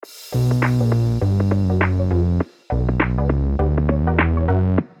Right,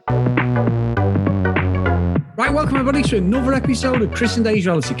 welcome everybody to another episode of Chris and Dave's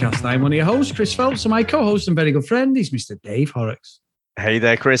Reality Cast. I'm one of your hosts, Chris Phelps, and my co-host and very good friend is Mr. Dave Horrocks. Hey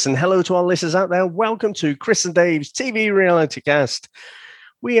there, Chris, and hello to our listeners out there. Welcome to Chris and Dave's TV Reality Cast.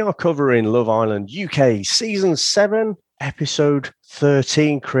 We are covering Love Island UK Season 7, Episode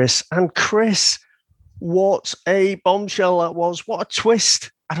 13, Chris. And Chris, what a bombshell that was. What a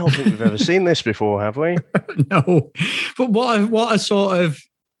twist. I don't think we've ever seen this before, have we? No, but what a sort of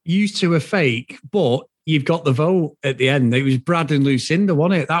used to a fake, but you've got the vote at the end. It was Brad and Lucinda,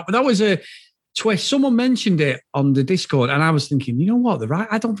 wasn't it? That was a twist. Someone mentioned it on the Discord, and I was thinking, you know what? They're right.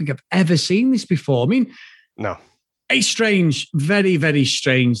 I don't think I've ever seen this before. I mean, no. It's strange. Very, very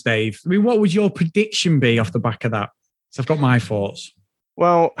strange, Dave. I mean, what would your prediction be off the back of that? So I've got my thoughts.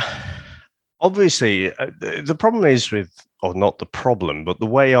 Well, obviously, the problem is with, or not the problem, but the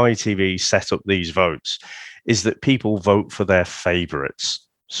way ITV set up these votes is that people vote for their favourites.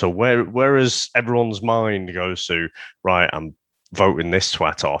 So whereas everyone's mind goes to, right, I'm voting this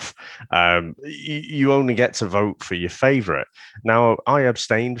twat off, you only get to vote for your favourite. Now, I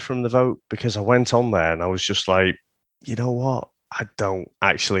abstained from the vote because I went on there and I was just like, you know what? I don't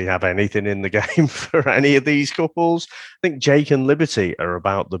actually have anything in the game for any of these couples. I think Jake and Liberty are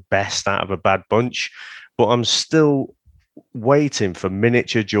about the best out of a bad bunch, but I'm still waiting for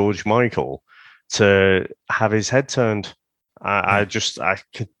miniature George Michael to have his head turned. I'll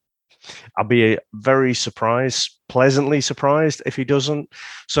be very surprised, pleasantly surprised if he doesn't.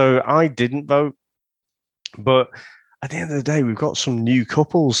 So I didn't vote. But at the end of the day, we've got some new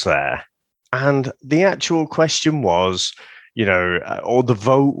couples there. And the actual question was, or the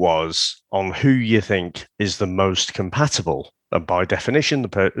vote was on who you think is the most compatible. And by definition,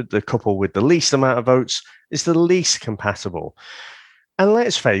 the couple with the least amount of votes is the least compatible. And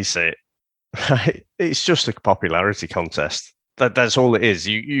let's face it, right? It's just a popularity contest. That's all it is.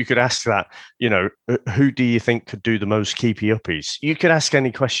 You could ask that, who do you think could do the most keepy uppies? You could ask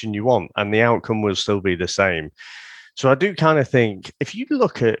any question you want and the outcome will still be the same. So I do kind of think if you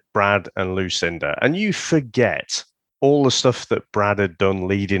look at Brad and Lucinda and you forget all the stuff that Brad had done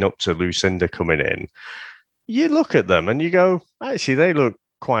leading up to Lucinda coming in, you look at them and you go, actually, they look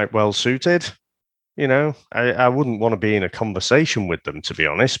quite well suited. I wouldn't want to be in a conversation with them, to be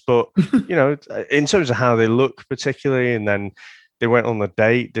honest. But, in terms of how they look particularly, and then they went on the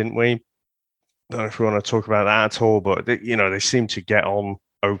date, didn't we? I don't know if we want to talk about that at all, but, they seem to get on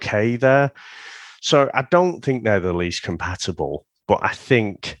okay there. So I don't think they're the least compatible, but I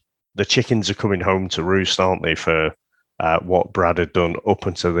think the chickens are coming home to roost, aren't they, for what Brad had done up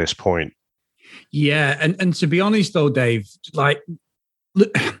until this point. Yeah, and to be honest, though, Dave,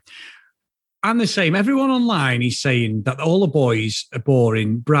 look, I'm the same. Everyone online is saying that all the boys are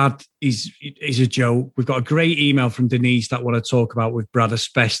boring. Brad is a joke. We've got a great email from Denise that I want to talk about with Brad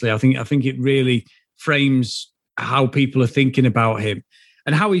especially. I think it really frames how people are thinking about him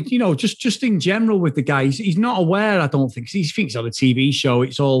and how he, just in general with the guy. He's not aware, I don't think. He thinks on a TV show,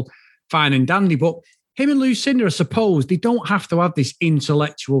 it's all fine and dandy. But him and Lucinda, I suppose, they don't have to have this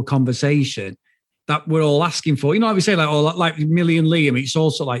intellectual conversation that we're all asking for. Like we say, like Millie and Liam, it's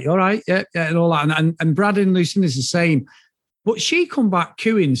also like, all right, yeah, and all that. And Brad and Lucinda's the same. But she come back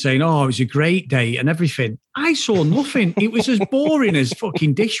cooing, saying, oh, it was a great day and everything. I saw nothing. It was as boring as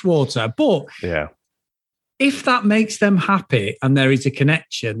fucking dishwater. But yeah, if that makes them happy and there is a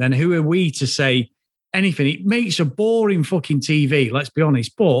connection, then who are we to say anything? It makes a boring fucking TV, let's be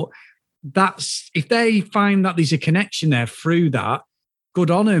honest. But if they find that there's a connection there through that, good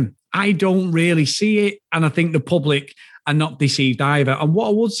on them. I don't really see it. And I think the public are not deceived either. And what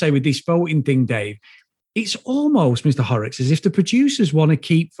I would say with this voting thing, Dave, it's almost, Mr. Horrocks, as if the producers want to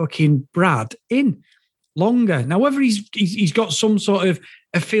keep fucking Brad in longer. Now, whether he's got some sort of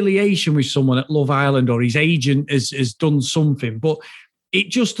affiliation with someone at Love Island or his agent has done something, but it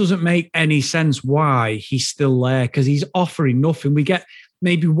just doesn't make any sense why he's still there, because he's offering nothing. We get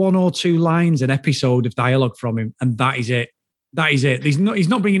maybe one or two lines an episode of dialogue from him, and that is it. That is it. He's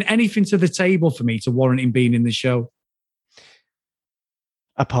not bringing anything to the table for me to warrant him being in the show.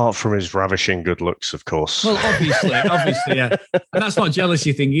 Apart from his ravishing good looks, of course. Well, obviously, yeah. And that's not a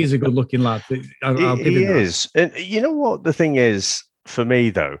jealousy thing. He is a good-looking lad. I'll give him he is. And you know what the thing is for me,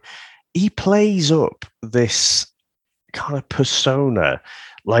 though? He plays up this kind of persona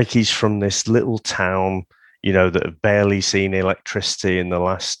like he's from this little town, that have barely seen electricity in the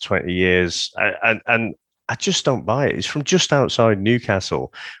last 20 years. And I just don't buy it. It's from just outside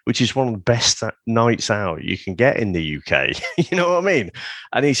Newcastle, which is one of the best nights out you can get in the UK. You know what I mean?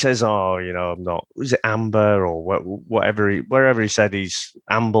 And he says, "Oh, I'm not. Was it Amber or whatever? Wherever he said he's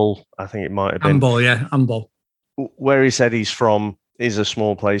Amble, I think it might have been Amble, yeah, Amble. Where he said he's from is a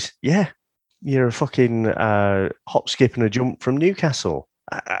small place. Yeah, you're a fucking hop, skip, and a jump from Newcastle.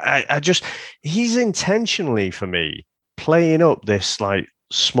 I just he's intentionally for me playing up this like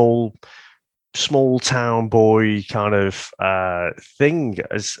small town boy kind of thing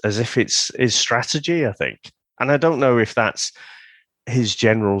as if it's his strategy, I think. And I don't know if that's his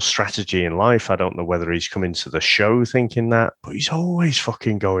general strategy in life. I don't know whether he's come into the show thinking that, but he's always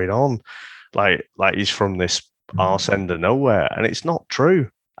fucking going on like he's from this arse end of nowhere, and it's not true.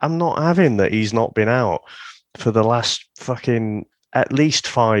 I'm not having that he's not been out for the last fucking at least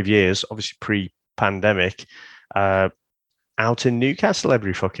 5 years, obviously pre-pandemic, out in Newcastle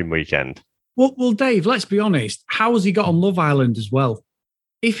every fucking weekend. Well, Dave, let's be honest. How has he got on Love Island as well?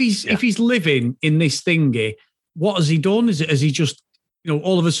 If he's living in this thingy, what has he done? Has he just,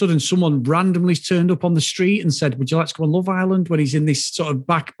 all of a sudden someone randomly turned up on the street and said, "Would you like to go on Love Island?" when he's in this sort of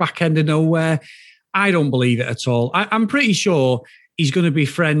back end of nowhere? I don't believe it at all. I'm pretty sure he's going to be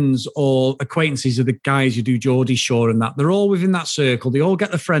friends or acquaintances of the guys who do Geordie Shore and that. They're all within that circle. They all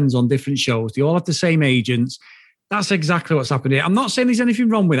get their friends on different shows. They all have the same agents. That's exactly what's happening here. I'm not saying there's anything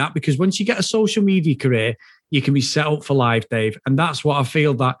wrong with that, because once you get a social media career, you can be set up for life, Dave. And that's what I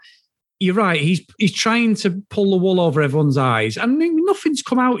feel that you're right. He's trying to pull the wool over everyone's eyes. And nothing's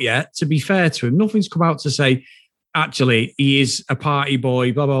come out yet, to be fair to him. Nothing's come out to say, actually, he is a party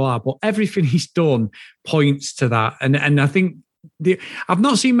boy, blah, blah, blah. But everything he's done points to that. And I think I've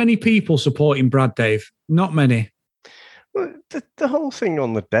not seen many people supporting Brad, Dave. Not many. Well, the whole thing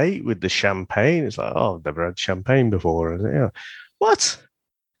on the date with the champagne, it's like, oh, I've never had champagne before. What?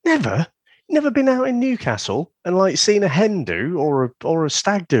 Never? Never been out in Newcastle and like seen a hen do or a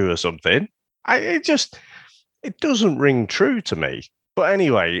stag do or something? It doesn't ring true to me. But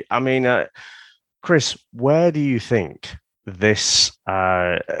anyway, I mean, Chris, where do you think this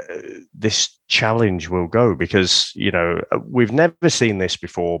challenge will go? Because we've never seen this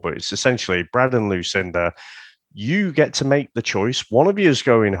before, but it's essentially Brad and Lucinda. You get to make the choice. One of you is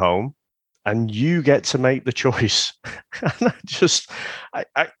going home, and you get to make the choice. And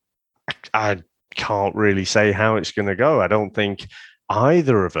I can't really say how it's going to go. I don't think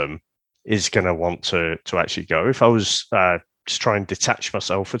either of them is going to want to actually go. If I was just trying to detach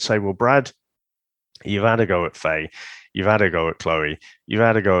myself, I'd say, well, Brad, you've had a go at Faye, you've had a go at Chloe, you've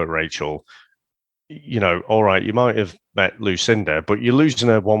had a go at Rachel. All right, you might have met Lucinda, but you're losing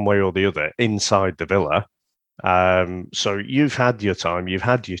her one way or the other inside the villa. So you've had your time, you've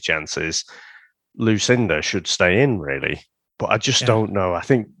had your chances. Lucinda should stay in, really. But I just don't know. I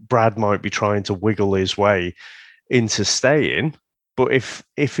think Brad might be trying to wiggle his way into staying. But if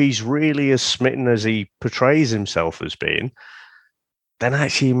he's really as smitten as he portrays himself as being, then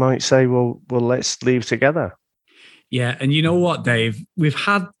actually you might say, well, let's leave together. Yeah, and you know what, Dave? We've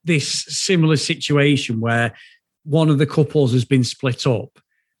had this similar situation where one of the couples has been split up.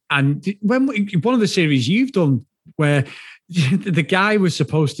 And one of the series you've done where the guy was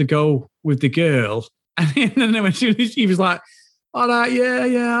supposed to go with the girl, and then as soon as he was like, all right,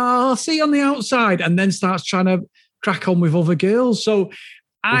 yeah, I'll see you on the outside, and then starts trying to crack on with other girls. So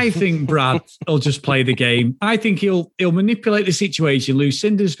I think Brad will just play the game. I think he'll manipulate the situation.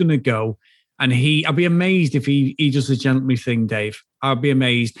 Lucinda's going to go, and I'll be amazed if he does the gentlemanly thing, Dave. I'll be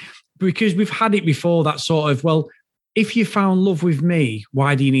amazed, because we've had it before, that sort of, well, if you found love with me,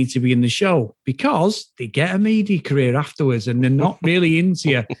 why do you need to be in the show? Because they get a media career afterwards and they're not really into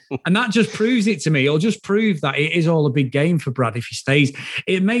you. And that just proves it to me. It'll just prove that it is all a big game for Brad if he stays.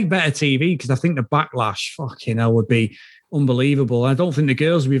 It'd make better TV, because I think the backlash, fucking hell, would be unbelievable. I don't think the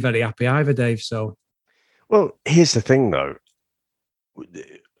girls would be very happy either, Dave. So, well, here's the thing, though.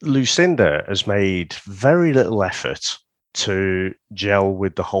 Lucinda has made very little effort to gel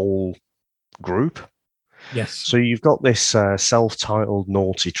with the whole group. Yes. So you've got this self-titled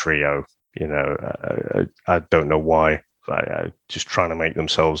naughty trio. I don't know why. Just trying to make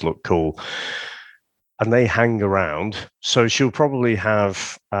themselves look cool. And they hang around. So she'll probably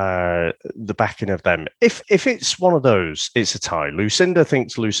have the backing of them. If it's one of those, it's a tie. Lucinda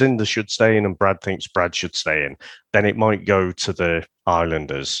thinks Lucinda should stay in and Brad thinks Brad should stay in. Then it might go to the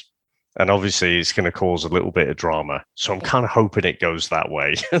Islanders. And obviously, it's going to cause a little bit of drama. So I'm kind of hoping it goes that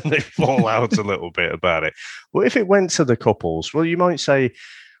way and they fall out a little bit about it. Well, if it went to the couples, well, you might say,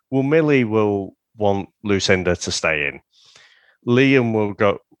 well, Millie will want Lucinda to stay in. Liam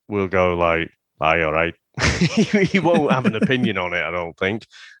will go like, aye, all right. He won't have an opinion on it, I don't think.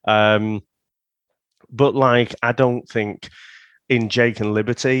 But like, I don't think in Jake and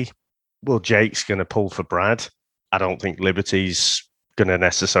Liberty, well, Jake's going to pull for Brad. I don't think Liberty's going to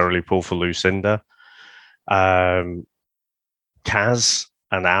necessarily pull for Lucinda. Kaz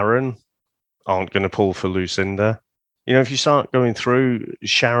and Aaron aren't going to pull for Lucinda. You know, if you start going through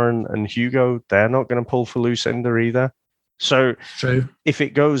Sharon and Hugo, they're not going to pull for Lucinda either. So True. If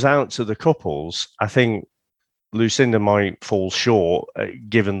it goes out to the couples, I think Lucinda might fall short,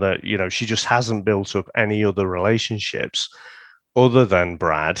 given that, you know, she just hasn't built up any other relationships other than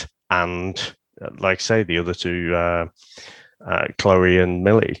Brad and, like I say, the other two, Chloe and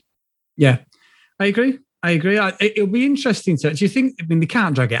Millie. Yeah, I agree. It'll be interesting to. Do you think? I mean, they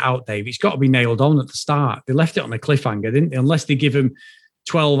can't drag it out, Dave. It's got to be nailed on at the start. They left it on a cliffhanger, didn't they? Unless they give them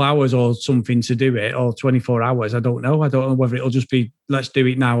 12 hours or something to do it, or 24 hours. I don't know. I don't know whether it'll just be let's do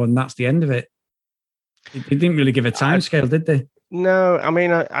it now and that's the end of it. They didn't really give a time scale, did they? No, I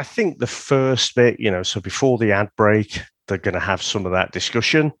mean, I think the first bit, you know, so before the ad break, they're going to have some of that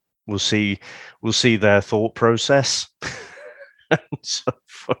discussion. We'll see their thought process. So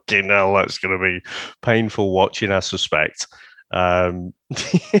fucking hell, that's going to be painful watching, I suspect.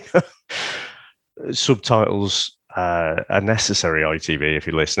 Subtitles are necessary, ITV, if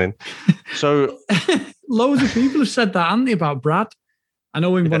you're listening. So loads of people have said that, haven't they, about Brad? I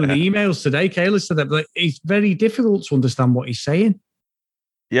know in one of the emails today, Kayla said that, but it's very difficult to understand what he's saying.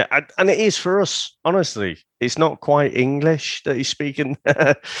 Yeah, and it is for us, honestly. It's not quite English that he's speaking.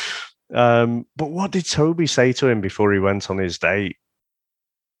 But what did Toby say to him before he went on his date?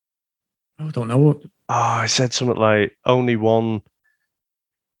 I don't know. I said something like, only one,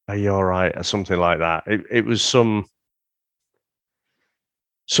 are you all right? Or something like that. It was some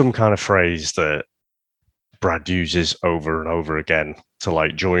kind of phrase that Brad uses over and over again to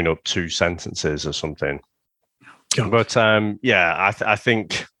like join up two sentences or something. God. But yeah, I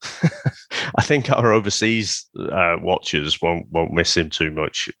think I think our overseas watchers won't miss him too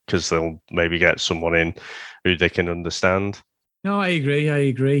much because they'll maybe get someone in who they can understand. No, I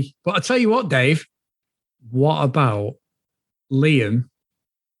agree. But I tell you what, Dave, what about Liam?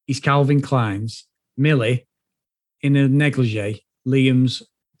 He's Calvin Klein's, Millie in a negligee, Liam's.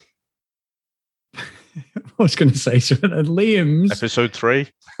 I was going to say something. Liam's episode 3.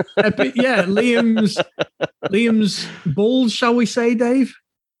 Yeah, Liam's balls, shall we say, Dave?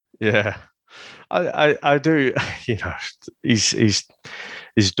 Yeah, I do. You know, he's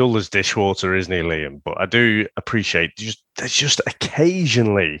dull as dishwater, isn't he, Liam? But I do appreciate there's just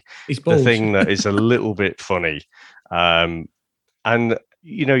occasionally the thing that is a little bit funny, and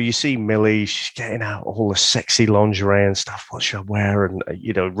you know, you see Millie, she's getting out all the sexy lingerie and stuff. What should I wear? And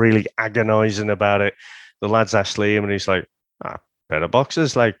you know, really agonizing about it. The lads ask Liam, and he's like, better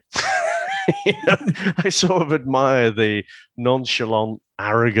boxers, like. You know, I sort of admire the nonchalant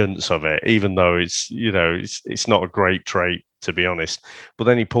arrogance of it, even though it's, you know, it's not a great trait, to be honest. But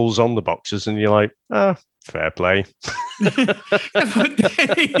then he pulls on the boxers and you're like, fair play.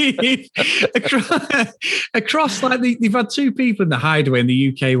 across like they've had two people in the Hideaway in the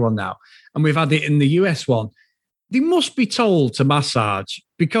UK one now, and we've had it in the US one. They must be told to massage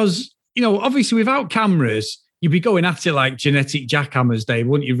because, you know, obviously without cameras, you'd be going at it like genetic jackhammers, Dave,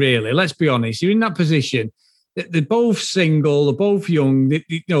 wouldn't you, really? Let's be honest. You're in that position. They're both single. They're both young.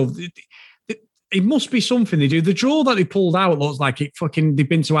 It must be something they do. The drawer that they pulled out looks like they've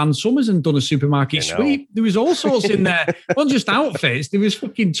been to Ann Summers and done a supermarket sweep. There was all sorts in there. Not just outfits. There was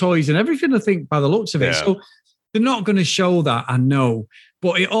fucking toys and everything, I think, by the looks of it. Yeah. So they're not going to show that, I know.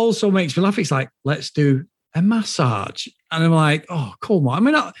 But it also makes me laugh. It's like, let's do a massage. And I'm like, oh, come on.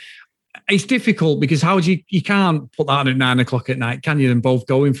 I mean, it's difficult because you can't put that on at 9 o'clock at night, can you? And both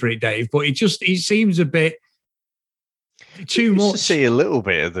going for it, Dave. But it seems a bit too much. To see a little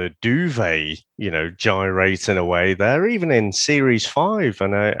bit of the duvet, you know, gyrating away there, even in series 5,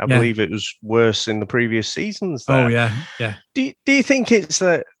 and I believe it was worse in the previous seasons. There. Oh yeah. Do you think it's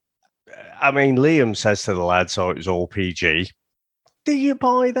that? I mean, Liam says to the lads, "Oh, it was all PG." Do you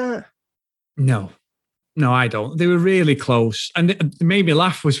buy that? No, I don't. They were really close. And it made me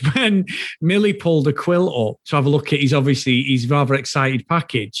laugh was when Millie pulled a quilt up to have a look at his rather excited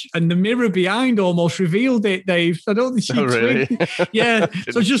package. And the mirror behind almost revealed it, Dave. I don't think she really? Yeah.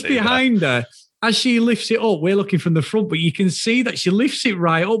 So just behind her, as she lifts it up, we're looking from the front, but you can see that she lifts it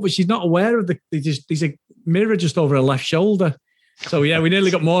right up, but she's not aware of there's a mirror just over her left shoulder. So yeah, we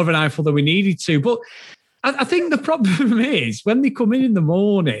nearly got more of an eyeful than we needed to. But I think the problem is when they come in the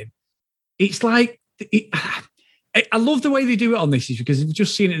morning, it's like, I love the way they do it on this because we've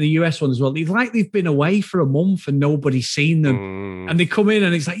just seen it in the US one as well. It's like they've been away for a month and nobody's seen them. And they come in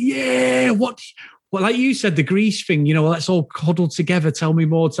and it's like, yeah, what Well, like you said, the Grease thing, let's all cuddle together. Tell me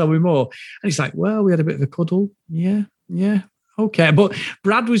more, tell me more. And it's like, well, we had a bit of a cuddle. Yeah. Okay. But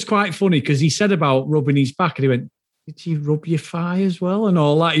Brad was quite funny because he said about rubbing his back and he went, did you rub your thigh as well? And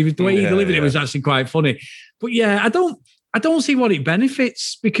all that. The way he delivered it was actually quite funny. But yeah, I don't see what it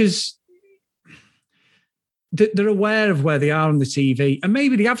benefits because they're aware of where they are on the TV, and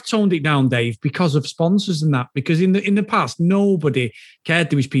maybe they have toned it down, Dave, because of sponsors and that. Because in the past, nobody cared.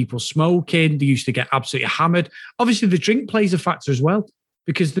 There was people smoking. They used to get absolutely hammered. Obviously, the drink plays a factor as well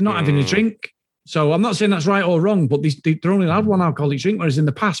because they're not having a drink. So I'm not saying that's right or wrong, but they're only allowed one alcoholic drink. Whereas in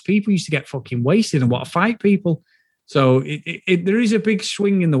the past, people used to get fucking wasted and want to fight people. So there is a big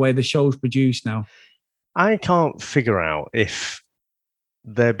swing in the way the show's produced now. I can't figure out if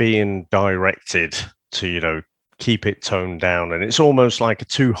they're being directed to, keep it toned down. And it's almost like a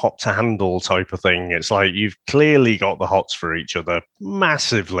too hot to handle type of thing. It's like you've clearly got the hots for each other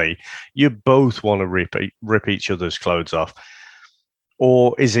massively. You both want to rip each other's clothes off.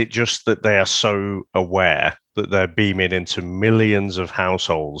 Or is it just that they are so aware that they're beaming into millions of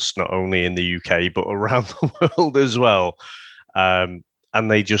households, not only in the UK, but around the world as well? And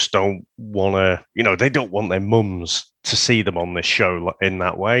they just don't want to, they don't want their mums to see them on this show in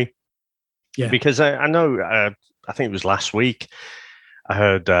that way. Yeah. Because I know, I think it was last week, I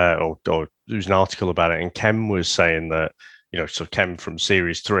heard, or there was an article about it, and Kem was saying that, so Kem from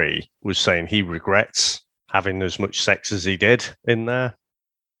Series 3 was saying he regrets having as much sex as he did in there.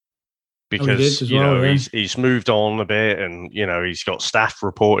 Because, he's moved on a bit and, he's got staff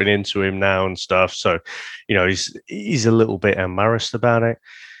reporting into him now and stuff. So, he's a little bit embarrassed about it.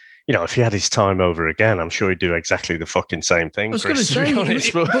 If he had his time over again, I'm sure he'd do exactly the fucking same thing. I was going to say,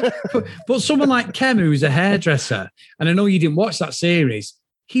 but someone like Kem, who's a hairdresser, and I know you didn't watch that series,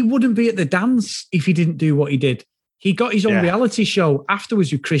 he wouldn't be at the dance if he didn't do what he did. He got his own reality show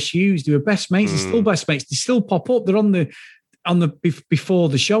afterwards with Chris Hughes. They were best mates. They're still best mates. They still pop up. They're on the before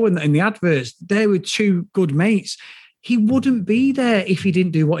the show and in the adverts. They were two good mates. He wouldn't be there if he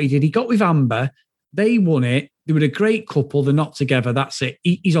didn't do what he did. He got with Amber. They won it. They were a great couple. They're not together. That's it.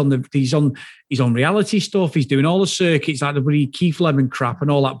 He's on reality stuff. He's doing all the circuits like the Keith Lemon crap and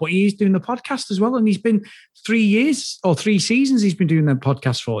all that. But he's doing the podcast as well. And he's been 3 years or 3 seasons he's been doing the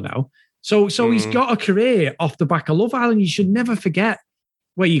podcast for now. So he's got a career off the back of Love Island. You should never forget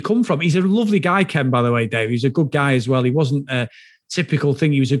where you come from. He's a lovely guy, Ken, by the way, Dave. He's a good guy as well. He wasn't a typical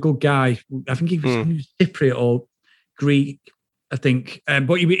thing. He was a good guy. I think he was Cypriot or Greek, I think.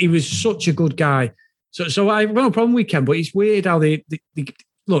 But he was such a good guy. So I've got no problem with Ken, but it's weird how they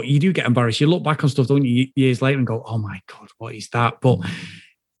look, you do get embarrassed. You look back on stuff, don't you, years later and go, oh my God, what is that? But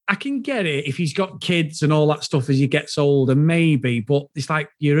I can get it if he's got kids and all that stuff as he gets older, maybe. But it's like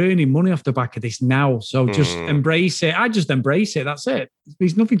you're earning money off the back of this now. So just embrace it. I just embrace it. That's it.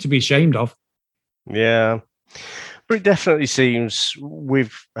 There's nothing to be ashamed of. Yeah. But it definitely seems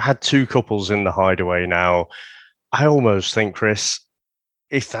we've had 2 couples in the Hideaway now. I almost think, Chris,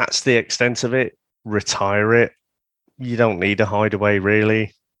 if that's the extent of it, retire it. You don't need a Hideaway,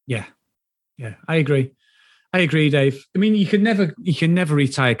 really. Yeah, I agree, Dave. I mean, you can never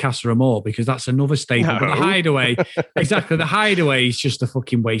retire Casa Amor because that's another statement. No. But the Hideaway, exactly, the Hideaway is just a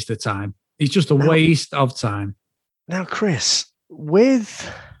fucking waste of time. It's just a waste of time. Now, Chris,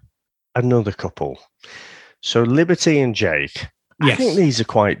 with another couple, so Liberty and Jake, I think these are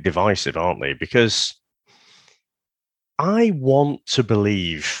quite divisive, aren't they? Because I want to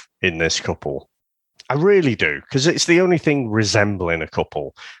believe in this couple. I really do, because it's the only thing resembling a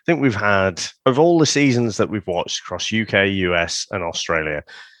couple. I think we've had, of all the seasons that we've watched across UK, US, and Australia,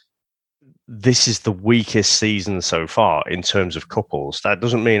 this is the weakest season so far in terms of couples. That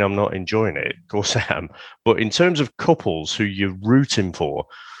doesn't mean I'm not enjoying it. Of course I am. But in terms of couples who you're rooting for,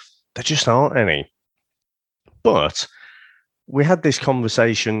 there just aren't any. But we had this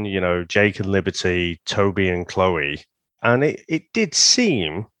conversation, Jake and Liberty, Toby and Chloe, and it did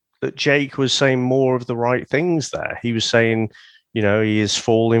seem that Jake was saying more of the right things there. He was saying, he is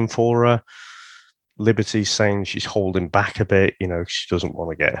falling for her. Liberty's saying she's holding back a bit, she doesn't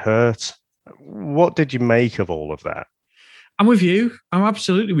want to get hurt. What did you make of all of that? I'm with you. I'm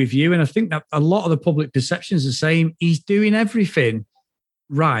absolutely with you. And I think that a lot of the public perception is the same. He's doing everything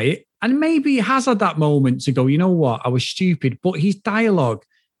right. And maybe he has had that moment to go, you know what, I was stupid. But his dialogue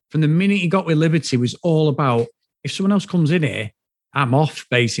from the minute he got with Liberty was all about, if someone else comes in here, I'm off,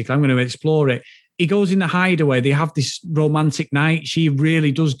 basically. I'm going to explore it. He goes in the Hideaway. They have this romantic night. She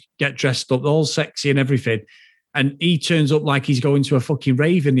really does get dressed up, all sexy and everything. And he turns up like he's going to a fucking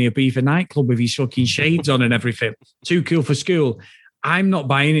rave in the Ibiza nightclub with his fucking shades on and everything. Too cool for school. I'm not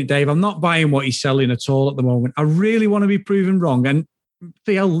buying it, Dave. I'm not buying what he's selling at all at the moment. I really want to be proven wrong. And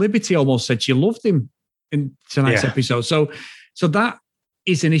the Liberty almost said she loved him in tonight's episode. So that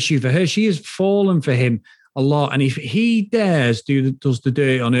is an issue for her. She has fallen for him a lot. And if he dares does the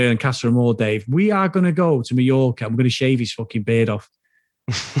dirt on her and Casa Amor, Dave, we are going to go to Mallorca. I'm going to shave his fucking beard off.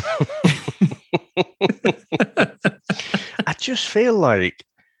 I just feel like,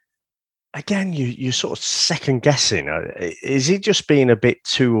 again, you're sort of second guessing. Is he just being a bit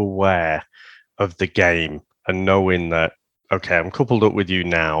too aware of the game and knowing that, okay, I'm coupled up with you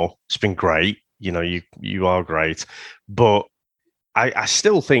now. It's been great. You know, you are great. But I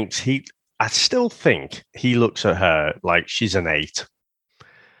still think he looks at her like she's an 8.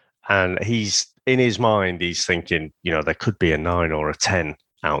 And he's, in his mind, he's thinking, you know, there could be a 9 or a 10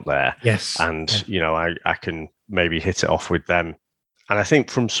 out there. Yes. And, you know, I can maybe hit it off with them. And I think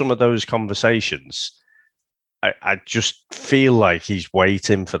from some of those conversations, I just feel like he's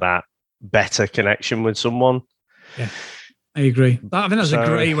waiting for that better connection with someone. Yeah, I agree. I think that's a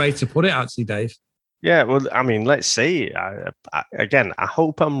great way to put it, actually, Dave. Yeah, well, I mean, let's see. Again, I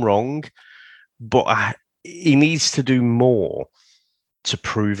hope I'm wrong, but he needs to do more to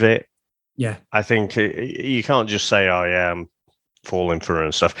prove it. Yeah. I think you can't just say, oh, yeah, I'm falling for her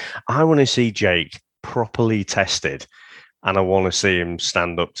and stuff. I want to see Jake properly tested, and I want to see him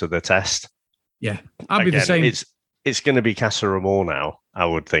stand up to the test. Yeah, I'll be the same. It's going to be Casa Amor now, I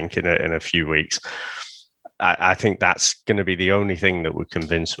would think, in a few weeks. I think that's going to be the only thing that would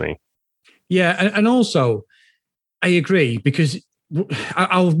convince me. Yeah, and also, I agree, because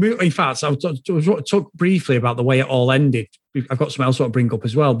I'll talk briefly about the way it all ended. I've got something else I want to bring up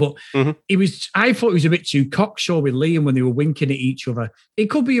as well, but I thought it was a bit too cocksure with Liam when they were winking at each other.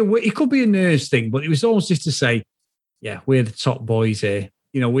 It could be a nurse thing, but it was almost just to say, yeah, we're the top boys here.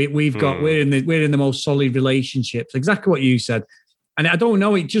 You know, we're in the most solid relationships. Exactly what you said. And I don't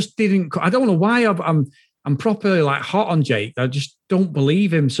know, it just didn't. I don't know why I'm properly like hot on Jake. I just don't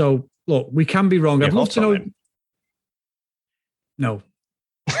believe him. So look, we can be wrong. I'd love to know. No,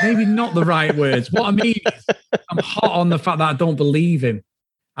 maybe not the right words. What I mean is, I'm hot on the fact that I don't believe him.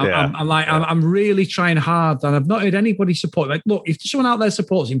 I'm really trying hard, and I've not heard anybody support. Like, look, if someone out there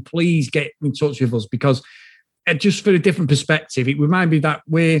supports him, please get in touch with us, because just for a different perspective, it reminds me that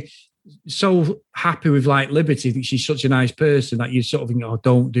we're so happy with like Liberty. I think she's such a nice person that you sort of think, oh,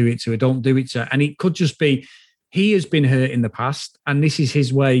 don't do it to her, don't do it to her. And it could just be he has been hurt in the past, and this is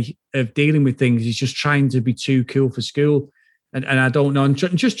his way of dealing with things. He's just trying to be too cool for school. And I don't know. And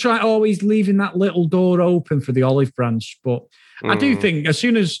just try always leaving that little door open for the olive branch. But I do think as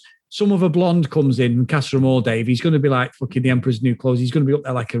soon as some other blonde comes in, Casa Amor, Dave, he's going to be like fucking the Emperor's New Clothes. He's going to be up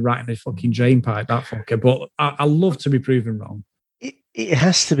there like a rat in a fucking drain pipe, that fucker. But I love to be proven wrong. It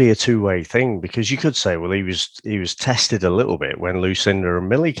has to be a two-way thing, because you could say, well, he was tested a little bit when Lucinda and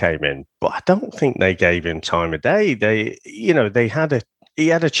Millie came in, but I don't think they gave him time of day. He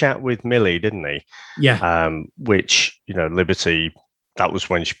had a chat with Millie, didn't he? Yeah. Which, you know, Liberty, that was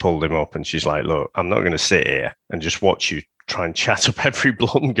when she pulled him up and she's like, look, I'm not going to sit here and just watch you try and chat up every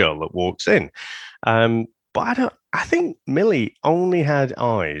blonde girl that walks in. But I think Millie only had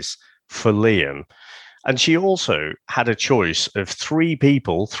eyes for Liam. And she also had a choice of 3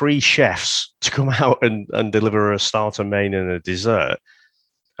 people, 3 chefs to come out and deliver a starter, main and a dessert.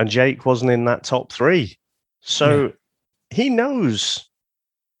 And Jake wasn't in that top 3. So he knows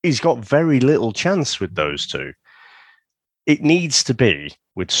he's got very little chance with those 2. It needs to be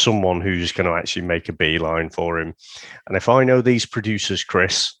with someone who's going to actually make a beeline for him. And if I know these producers,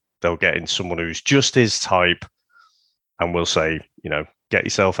 Chris, they'll get in someone who's just his type and will say, you know, get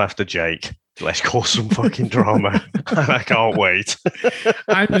yourself after Jake. Let's cause some fucking drama. I can't wait.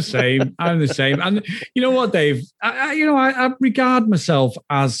 I'm the same. And you know what, Dave? I regard myself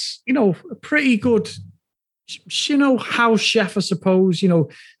as, you know, a pretty good, you know, house chef, I suppose, you know,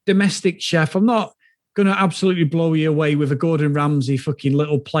 domestic chef. I'm not going to absolutely blow you away with a Gordon Ramsay fucking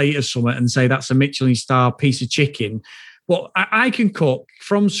little plate or something and say that's a Michelin star piece of chicken. But I can cook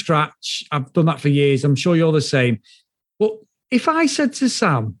from scratch. I've done that for years. I'm sure you're the same. But if I said to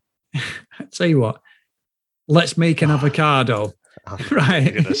Sam, I tell you what, let's make an avocado. Right.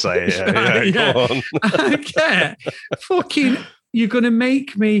 You're going to say it. Yeah. Go on. Yeah. Fucking, you're going to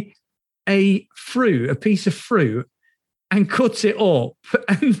make me a piece of fruit and cut it up.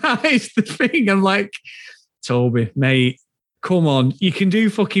 And that is the thing. I'm like, Toby, mate, come on. You can do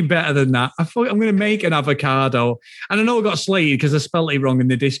fucking better than that. I'm going to make an avocado. And I know I got slated because I spelled it wrong in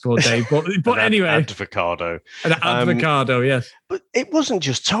the Discord, Dave. But anyway. Avocado. An avocado, yes. But it wasn't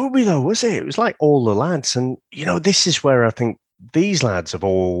just Toby, though, was it? It was like all the lads. And, you know, this is where I think these lads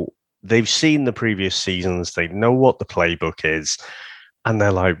they've seen the previous seasons. They know what the playbook is. And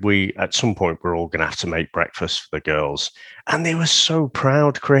they're like, at some point, we're all going to have to make breakfast for the girls. And they were so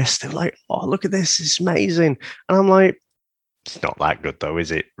proud, Chris. They were like, oh, look at this. It's amazing. And I'm like, it's not that good though,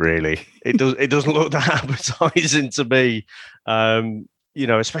 is it? Really? It doesn't look that appetizing to me.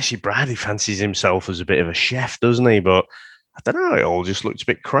 Especially Brad, he fancies himself as a bit of a chef, doesn't he? But I don't know, it all just looks a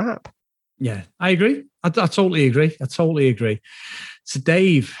bit crap. Yeah, I agree. I totally agree. So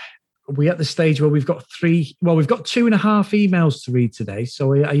Dave, we're at the stage where we've got 2.5 emails to read today.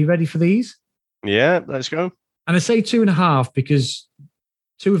 So are you ready for these? Yeah, let's go. And I say 2.5 because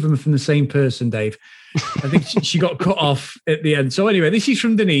 2 of them are from the same person, Dave. I think she got cut off at the end. So anyway, this is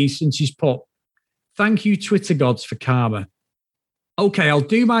from Denise, and she's put, "Thank you, Twitter gods, for karma. Okay, I'll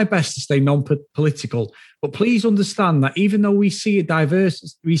do my best to stay non-political, but please understand that even though we see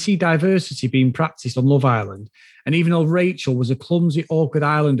diversity being practiced on Love Island, and even though Rachel was a clumsy, awkward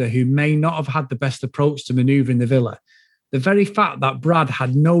Islander who may not have had the best approach to manoeuvring the villa, the very fact that Brad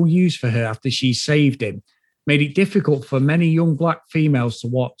had no use for her after she saved him made it difficult for many young black females to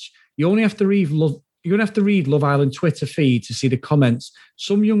watch. You only have to read Love Island Twitter feed to see the comments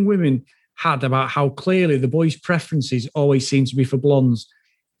some young women had about how clearly the boys' preferences always seem to be for blondes.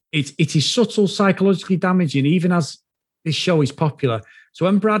 It is subtle, psychologically damaging, even as this show is popular. So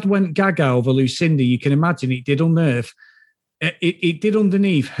when Brad went gaga over Lucinda, you can imagine it did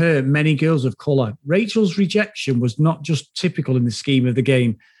underneath her many girls of colour. Rachel's rejection was not just typical in the scheme of the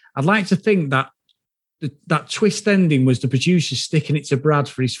game. I'd like to think that that twist ending was the producers sticking it to Brad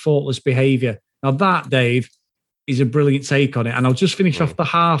for his faultless behaviour. Now that, Dave, is a brilliant take on it. And I'll just finish off the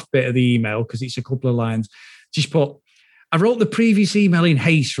half bit of the email because it's a couple of lines. Just put, I wrote the previous email in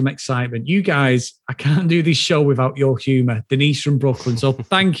haste from excitement. You guys, I can't do this show without your humour. Denise from Brooklyn. So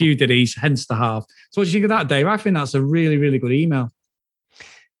thank you, Denise, hence the half. So what do you think of that, Dave? I think that's a really, really good email.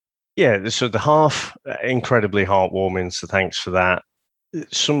 Yeah, so the half, incredibly heartwarming. So thanks for that.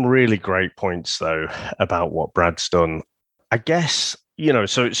 Some really great points, though, about what Brad's done. I guess,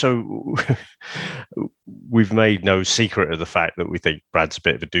 so we've made no secret of the fact that we think Brad's a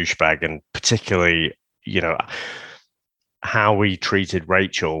bit of a douchebag, and particularly, how he treated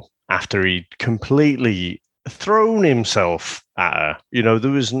Rachel after he'd completely thrown himself at her. There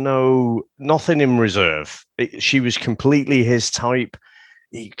was nothing in reserve. She was completely his type.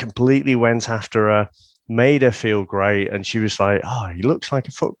 He completely went after her, made her feel great, and she was like, "Oh, he looks like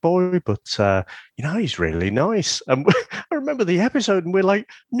a fuckboy, but he's really nice." And I remember the episode, and we're like,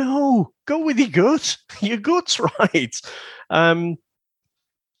 "No, go with your gut. Your gut's right."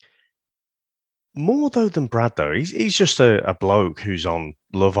 More though than Brad, though, he's just a bloke who's on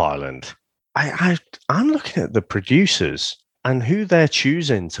Love Island. I'm looking at the producers and who they're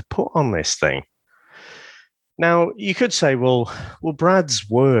choosing to put on this thing. Now, you could say, well, Brad's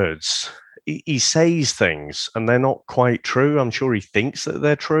words. He says things and they're not quite true. I'm sure he thinks that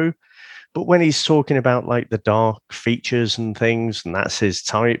they're true. But when he's talking about like the dark features and things, and that's his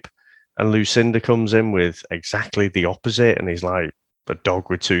type, and Lucinda comes in with exactly the opposite, and he's like a dog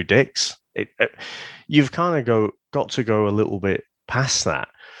with two dicks. You've kind of got to go a little bit past that.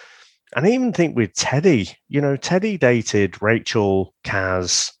 And I even think with Teddy, Teddy dated Rachel,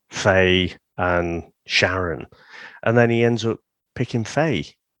 Kaz, Faye, and Sharon. And then he ends up picking Faye,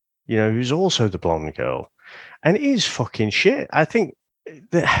 who's also the blonde girl. And it is fucking shit. I think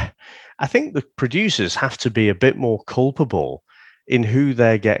the producers have to be a bit more culpable in who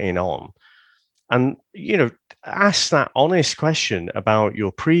they're getting on. And, ask that honest question about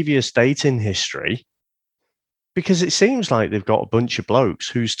your previous dating history, because it seems like they've got a bunch of blokes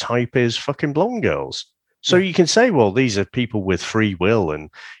whose type is fucking blonde girls. So you can say, well, these are people with free will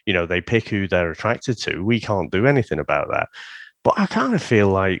and, they pick who they're attracted to. We can't do anything about that. But I kind of feel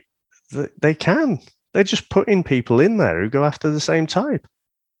like they can. They're just putting people in there who go after the same type.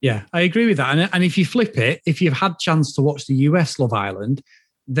 Yeah, I agree with that. And if you flip it, if you've had chance to watch the US Love Island,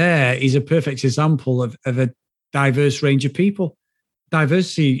 there is a perfect example of a diverse range of people.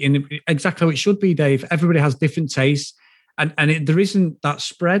 Diversity in exactly how it should be, Dave. Everybody has different tastes. And there isn't that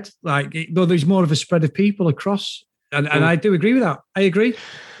spread. Though there's more of a spread of people across. And I do agree with that. I agree.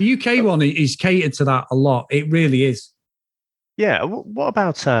 The UK one is catered to that a lot. It really is. Yeah. What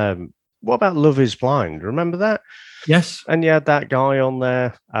about Love Is Blind? Remember that? Yes. And you had that guy on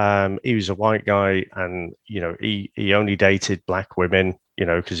there. He was a white guy, and he only dated black women.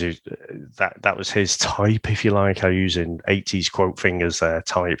 Because that was his type, if you like. I use in 80s quote fingers there,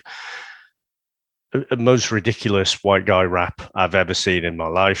 type. Most ridiculous white guy rap I've ever seen in my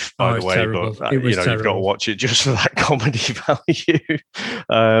life, by the way. Terrible. But you've got to watch it just for that comedy value.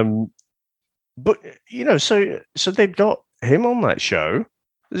 But so they've got him on that show.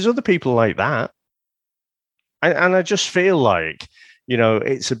 There's other people like that, and I just feel like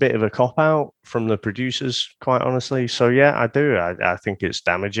it's a bit of a cop out from the producers, quite honestly. So yeah, I do. I think it's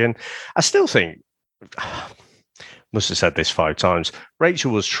damaging. I still think, must have said this 5 times,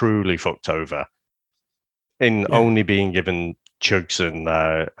 Rachel was truly fucked over in only being given Chugs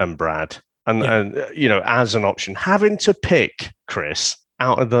and Brad. And as an option, having to pick Chris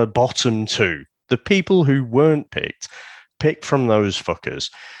out of the bottom 2, the people who weren't picked from those fuckers.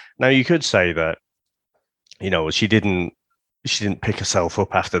 Now you could say that, she didn't pick herself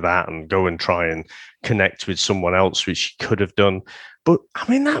up after that and go and try and connect with someone else, which she could have done. But I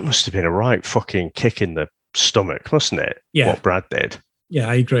mean, that must have been a right fucking kick in the stomach, mustn't it? Yeah. What Brad did. Yeah,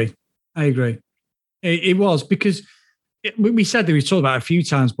 I agree. It was because we said that we talked about it a few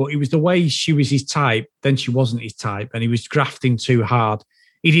times, but it was the way she was his type, then she wasn't his type, and he was grafting too hard.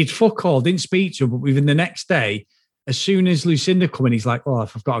 He did fuck all, didn't speak to her, but within the next day, as soon as Lucinda come in, he's like, oh,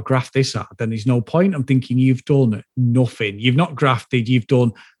 if I've got to graft this hard, then there's no point. I'm thinking, you've done nothing. You've not grafted, you've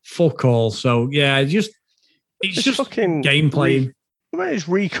done fuck all. So, yeah, it's just fucking gameplay. It's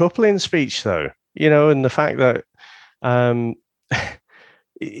recoupling speech, though, and the fact that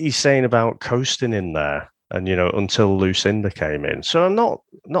he's saying about coasting in there and, until Lucinda came in. So I'm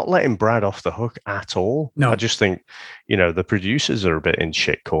not letting Brad off the hook at all. No. I just think, the producers are a bit in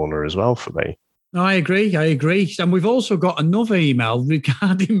shit corner as well for me. No, I agree. And we've also got another email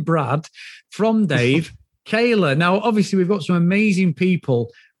regarding Brad from Dave. Kayla. Now, obviously, we've got some amazing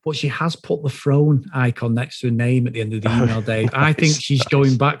people, but she has put the throne icon next to her name at the end of the email, Dave. Nice, I think she's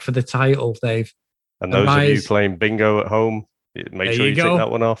going back for the title, Dave. And those of you playing bingo at home, make sure you take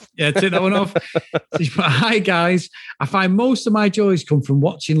that one off. Yeah, take that one off. Hi, guys. I find most of my joys come from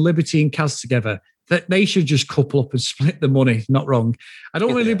watching Liberty and Kaz together. That they should just couple up and split the money. Not wrong. I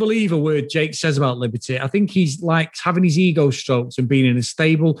don't really believe a word Jake says about Liberty. I think he's like having his ego strokes and being in a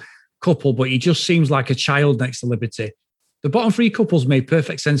stable couple, but he just seems like a child next to Liberty. The bottom 3 couples made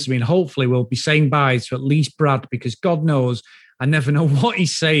perfect sense to me, and hopefully we'll be saying bye to at least Brad, because God knows I never know what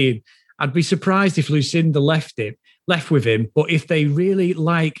he's saying. I'd be surprised if Lucinda left with him, but if they really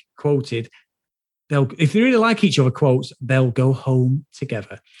like if they really like each other, quotes, they'll go home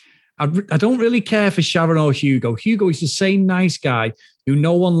together. I don't really care for Sharon or Hugo. Hugo is the same nice guy who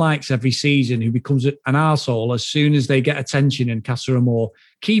no one likes every season, who becomes an arsehole as soon as they get attention in Casa Amor.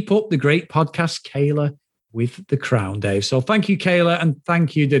 Keep up the great podcast, Kayla, with the crown, Dave. So thank you, Kayla, and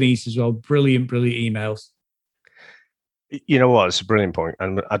thank you, Denise, as well. Brilliant emails. You know what? It's a brilliant point,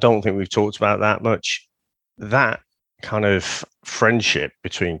 and I don't think we've talked about that much. That kind of friendship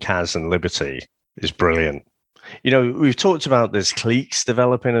between Kaz and Liberty is brilliant. We've talked about there's cliques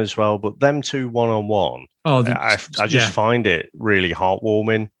developing as well, but them 2 one-on-one, I just find it really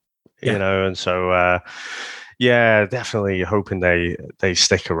heartwarming, and so, definitely hoping they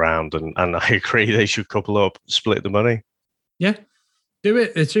stick around, and I agree they should couple up, split the money. Yeah, do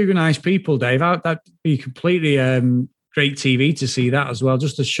it. They're 2 nice people, Dave. That'd be completely great TV to see that as well,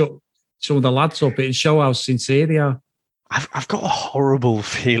 just to shut some of the lads up and show how sincere they are. I've got a horrible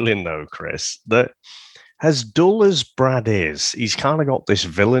feeling, though, Chris, that as dull as Brad is, he's kind of got this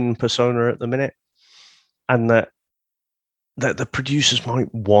villain persona at the minute, and that the producers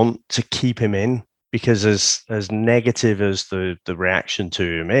might want to keep him in because as negative as the reaction to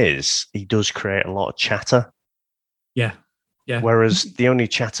him is, he does create a lot of chatter. Yeah. Whereas the only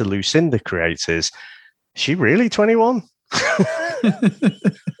chatter Lucinda creates is, she really 21?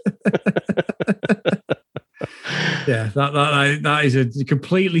 Yeah, that is a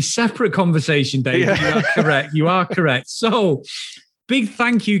completely separate conversation, Dave. Yeah. You are correct. So, big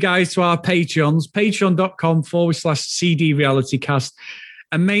thank you, guys, to our Patreons. Patreon.com/CD RealityCast.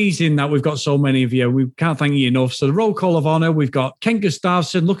 Amazing that we've got so many of you. We can't thank you enough. So, the roll call of honor, we've got Kent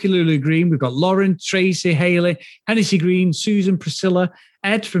Gustafson, Lucky Lulu Green, we've got Lauren, Tracy, Haley, Hennessy Green, Susan, Priscilla,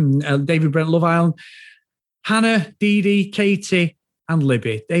 Ed from David Brent Love Island, Hannah, Dee Dee, Katie, and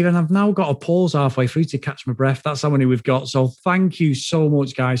Libby. David, I've now got a pause halfway through to catch my breath. That's how many we've got. So thank you so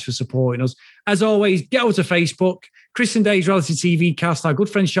much, guys, for supporting us. As always, get over to Facebook, Chris and Dave's Reality TV Cast. Our good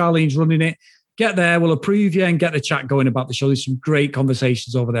friend Charlene's running it. Get there. We'll approve you and get the chat going about the show. There's some great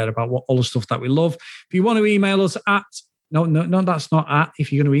conversations over there about all the stuff that we love. If you want to email us at No, that's not at.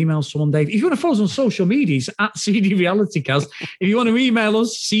 If you're going to email someone, Dave, if you want to follow us on social medias, at CD RealityCast. If you want to email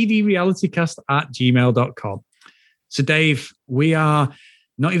us, cdrealitycast@gmail.com. So, Dave, we are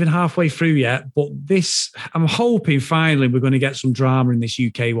not even halfway through yet, but I'm hoping finally we're going to get some drama in this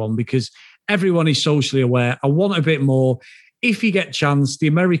UK one, because everyone is socially aware. I want a bit more. If you get a chance, the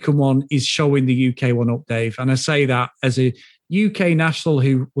American one is showing the UK one up, Dave. And I say that as a UK national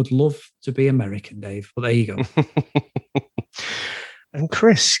who would love to be American, Dave. But there you go. And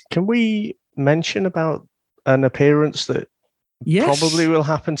Chris, can we mention about an appearance that Yes. Probably will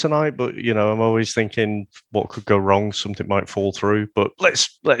happen tonight, but I'm always thinking what could go wrong. Something might fall through, but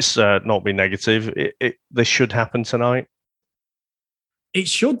let's not be negative. This should happen tonight. It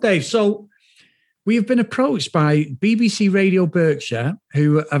should, Dave. So we have been approached by BBC Radio Berkshire,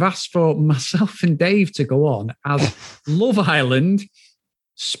 who have asked for myself and Dave to go on as Love Island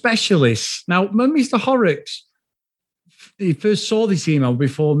specialists. Now, when Mr. Horrocks, he first saw this email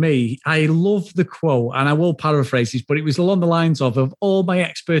before me, I love the quote, and I will paraphrase this, but it was along the lines of all my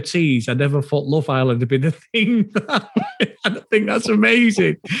expertise, I never thought Love Island had been a thing. I think that's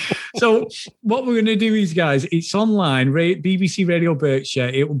amazing. So what we're going to do is, guys, it's online, BBC Radio Berkshire.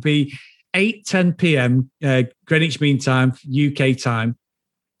 It will be 8:10 p.m. Greenwich Mean Time, UK time.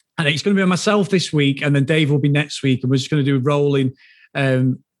 And it's going to be myself this week, and then Dave will be next week, and we're just going to do rolling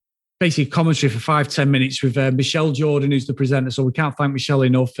basically commentary for 5-10 minutes with Michelle Jordan, who's the presenter. So we can't thank Michelle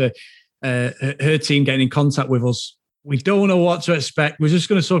enough for her team getting in contact with us. We don't know what to expect. We're just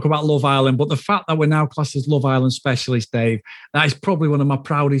going to talk about Love Island. But the fact that we're now classed as Love Island specialists, Dave, that is probably one of my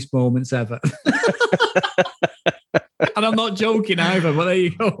proudest moments ever. And I'm not joking either, but there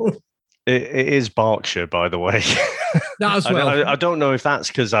you go. It is Berkshire, by the way. That as well. I don't know if that's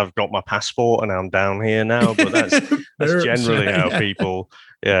because I've got my passport and I'm down here now, but that's generally how people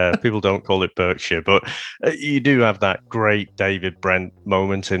don't call it Berkshire. But you do have that great David Brent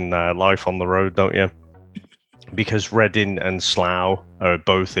moment in Life on the Road, don't you? Because Reading and Slough are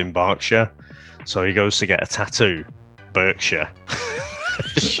both in Berkshire. So he goes to get a tattoo, Berkshire.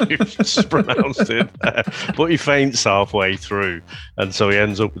 You've just pronounced it there. But he faints halfway through, and so he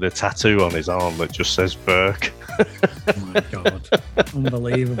ends up with a tattoo on his arm that just says Burke. Oh my God.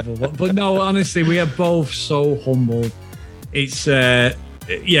 Unbelievable. But no, honestly, we are both so humbled. It's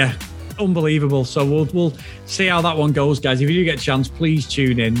unbelievable. So we'll see how that one goes, guys. If you do get a chance, please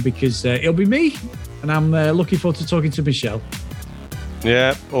tune in, because it'll be me, and I'm looking forward to talking to Michelle.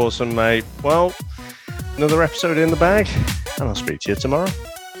 Yeah, awesome, mate. Well, another episode in the bag, and I'll speak to you tomorrow.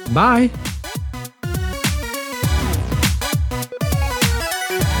 Bye.